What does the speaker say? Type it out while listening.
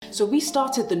So we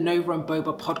started the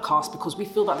Nova&Boba Podcast because we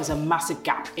feel that there's a massive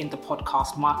gap in the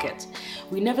podcast market.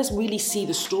 We never really see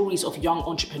the stories of young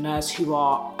entrepreneurs who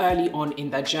are early on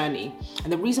in their journey.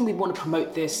 And the reason we want to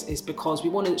promote this is because we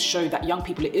want to show that young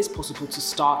people, it is possible to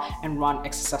start and run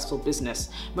a successful business.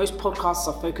 Most podcasts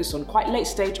are focused on quite late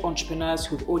stage entrepreneurs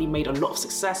who've already made a lot of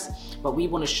success, but we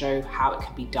want to show how it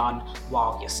can be done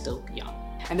while you're still young.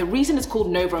 And the reason it's called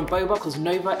Nova&Boba, because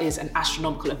Nova is an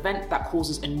astronomical event that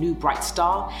causes a new bright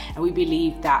star. And we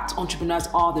believe that entrepreneurs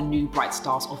are the new bright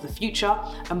stars of the future.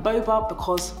 And Boba,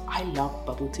 because I love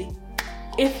bubble tea.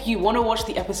 If you want to watch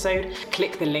the episode,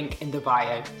 click the link in the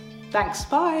bio. Thanks,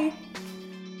 bye.